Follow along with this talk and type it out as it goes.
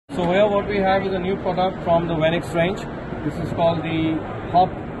So here what we have is a new product from the Venix range. This is called the Hop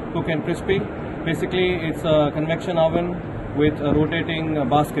Cook and Crispy. Basically it's a convection oven with a rotating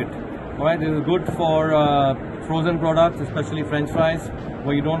basket. Alright, this is good for frozen products, especially French fries,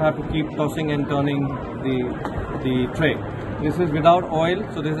 where you don't have to keep tossing and turning the tray. This is without oil,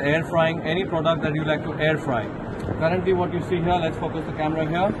 so this is air frying any product that you like to air fry. Currently what you see here, let's focus the camera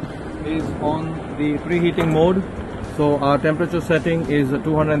here, is on the preheating mode. So our temperature setting is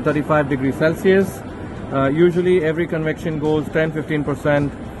 235 degrees Celsius. Usually every convection goes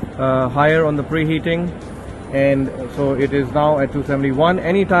 10-15% higher on the preheating, and so it is now at 271.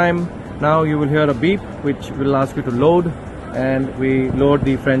 Anytime now you will hear a beep which will ask you to load, and we load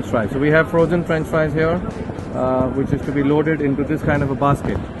the French fries. So we have frozen French fries here, which is to be loaded into this kind of a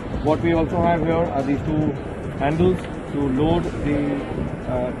basket. What we also have here are these two handles to load the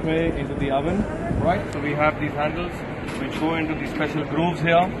tray into the oven. Right, so we have these handles which go into these special grooves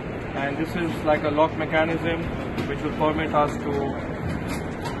here, and this is like a lock mechanism which will permit us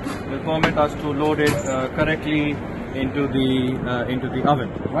to load it correctly into the oven.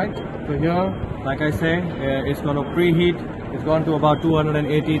 Right, so here, like I say, it's going to preheat. It's gone to about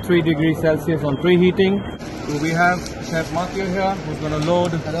 283 degrees Celsius on preheating. So we have Chef Matteo here, who's going to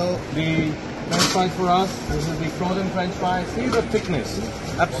load the French fries for us. This is the frozen French fries. See the thickness,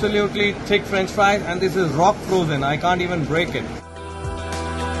 absolutely thick French fries, and this is rock frozen. I can't even break it.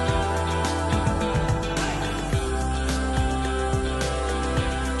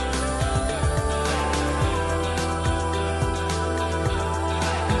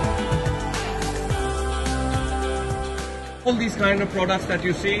 All these kind of products that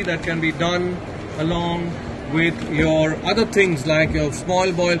you see that can be done along with your other things like your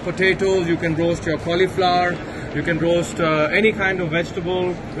small boiled potatoes. You can roast your cauliflower, you can roast any kind of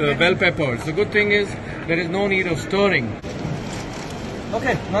vegetable, bell peppers. The good thing is there is no need of stirring.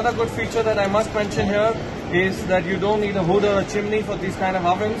 Okay, another good feature that I must mention here is that you don't need a hood or a chimney for these kind of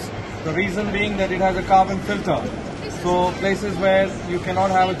ovens. The reason being that it has a carbon filter. So places where you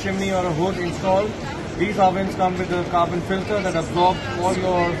cannot have a chimney or a hood installed, these ovens come with a carbon filter that absorbs all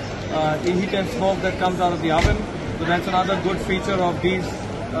your heat and smoke that comes out of the oven. So that's another good feature of these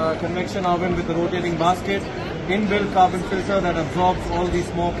convection oven with the rotating basket. Inbuilt carbon filter that absorbs all the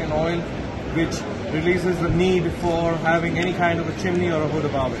smoke and oil, which releases the need for having any kind of a chimney or a hood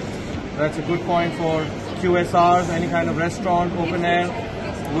above it. That's a good point for QSRs, any kind of restaurant, open air,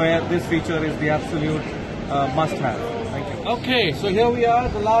 where this feature is the absolute must-have. Thank you. Okay, so here we are,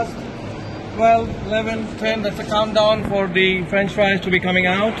 the last 12, 11, 10, that's a countdown for the French fries to be coming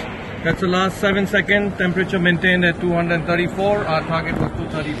out. That's the last 7 seconds, temperature maintained at 234, our target was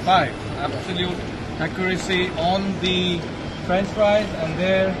 235. Absolute accuracy on the French fries, and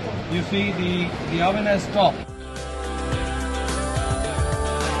there you see the oven has stopped.